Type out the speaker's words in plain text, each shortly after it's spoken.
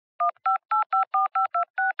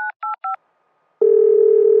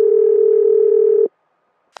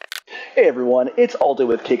Hey everyone, it's Aldo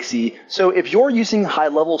with Kixie. So if you're using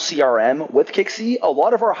HighLevel CRM with Kixie, a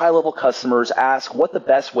lot of our HighLevel customers ask what the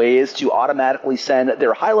best way is to automatically send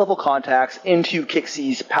their HighLevel contacts into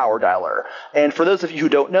Kixie's PowerDialer. And for those of you who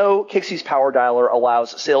don't know, Kixie's PowerDialer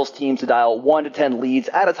allows sales teams to dial 1 to 10 leads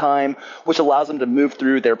at a time, which allows them to move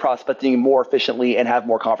through their prospecting more efficiently and have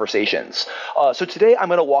more conversations. So today I'm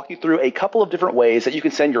going to walk you through a couple of different ways that you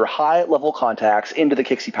can send your HighLevel contacts into the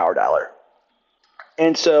Kixie PowerDialer.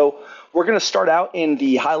 And so we're going to start out in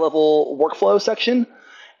the HighLevel workflow section.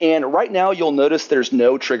 And right now, you'll notice there's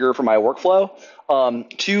no trigger for my workflow.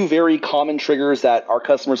 Two very common triggers that our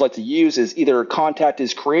customers like to use is either contact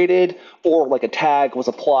is created or like a tag was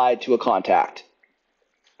applied to a contact.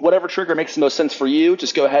 Whatever trigger makes the most sense for you,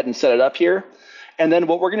 just go ahead and set it up here. And then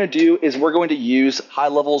what we're going to do is we're going to use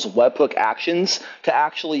HighLevel's webhook actions to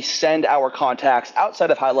actually send our contacts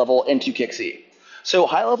outside of HighLevel into Kixie. So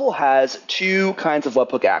HighLevel has two kinds of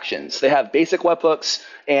webhook actions. They have basic webhooks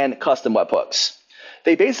and custom webhooks.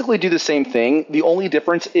 They basically do the same thing. The only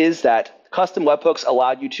difference is that custom webhooks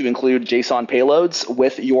allow you to include JSON payloads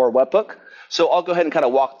with your webhook. So I'll go ahead and kind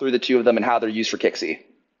of walk through the two of them and how they're used for Kixie.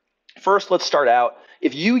 First, let's start out.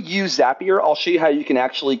 If you use Zapier, I'll show you how you can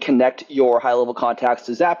actually connect your HighLevel contacts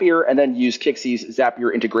to Zapier and then use Kixie's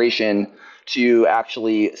Zapier integration to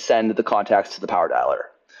actually send the contacts to the PowerDialer.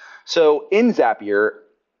 So in Zapier,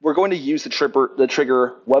 we're going to use the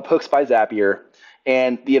trigger webhooks by Zapier,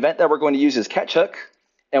 and the event that we're going to use is catchhook.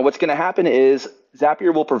 And what's going to happen is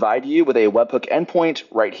Zapier will provide you with a webhook endpoint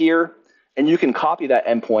right here, and you can copy that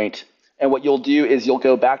endpoint. And what you'll do is you'll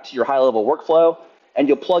go back to your HighLevel workflow, and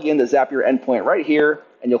you'll plug in the Zapier endpoint right here,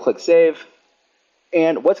 and you'll click Save.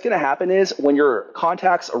 And what's going to happen is when your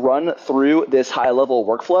contacts run through this HighLevel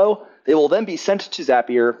workflow, they will then be sent to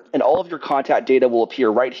Zapier, and all of your contact data will appear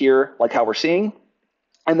right here, like how we're seeing.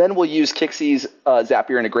 And then we'll use Kixie's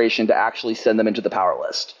Zapier integration to actually send them into the power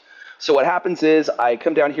list. So what happens is I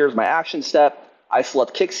come down here as my action step. I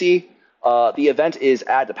select Kixie. The event is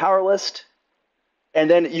add to power list. And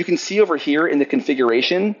then you can see over here in the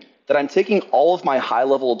configuration that I'm taking all of my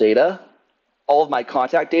HighLevel data, all of my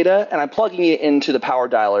contact data, and I'm plugging it into the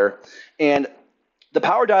PowerDialer. And the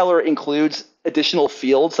PowerDialer includes additional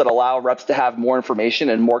fields that allow reps to have more information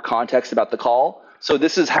and more context about the call. So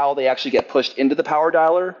this is how they actually get pushed into the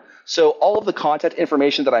PowerDialer. So all of the contact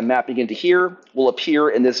information that I'm mapping into here will appear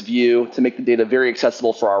in this view to make the data very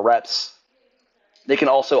accessible for our reps. They can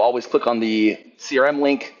also always click on the CRM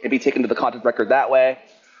link and be taken to the contact record that way.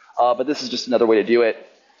 But this is just another way to do it.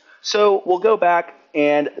 So we'll go back,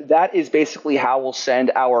 and that is basically how we'll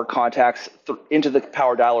send our contacts into the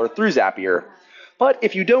PowerDialer through Zapier. But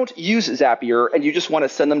if you don't use Zapier and you just want to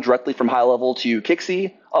send them directly from HighLevel to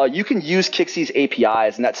Kixie, you can use Kixie's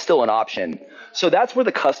APIs, and that's still an option. So that's where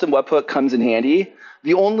the custom webhook comes in handy.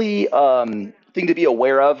 The only thing to be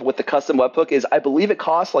aware of with the custom webhook is I believe it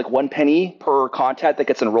costs like 1 penny per contact that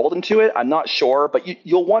gets enrolled into it. I'm not sure, but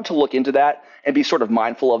you'll want to look into that and be sort of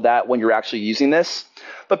mindful of that when you're actually using this.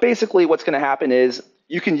 But basically what's going to happen is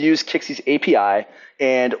you can use Kixie's API,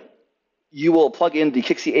 and you will plug in the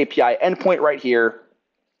Kixie API endpoint right here,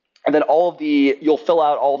 and then you'll fill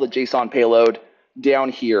out all the JSON payload down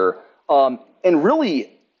here. And really,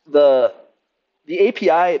 the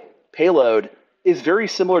API payload is very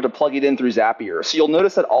similar to plugging it in through Zapier. So you'll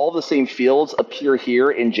notice that all of the same fields appear here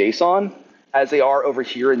in JSON as they are over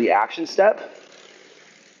here in the action step.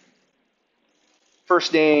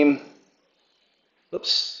 First name,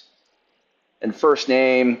 and first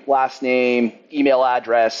name, last name, email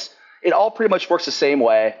address. It all pretty much works the same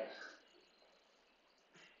way.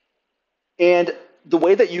 And the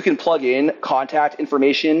way that you can plug in contact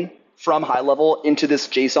information from HighLevel into this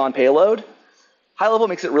JSON payload, HighLevel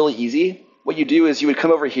makes it really easy. What you do is you would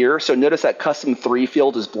come over here. So notice that custom 3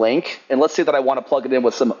 field is blank. And let's say that I want to plug it in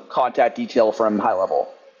with some contact detail from HighLevel.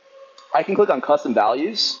 I can click on custom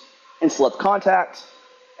values and select contact.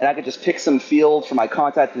 And I can just pick some field from my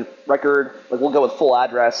contact record. Like we'll go with full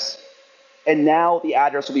address. And now the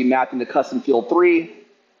address will be mapped into custom field 3.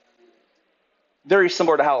 Very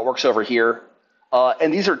similar to how it works over here.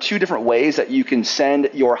 And these are two different ways that you can send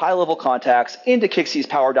your HighLevel contacts into Kixie's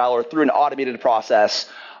PowerDialer through an automated process.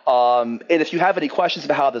 And if you have any questions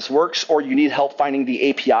about how this works, or you need help finding the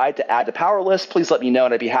API to add to PowerList, please let me know,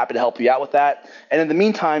 and I'd be happy to help you out with that. And in the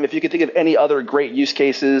meantime, if you can think of any other great use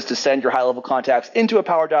cases to send your HighLevel contacts into a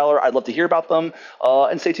PowerDialer, I'd love to hear about them.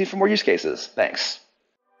 And stay tuned for more use cases. Thanks.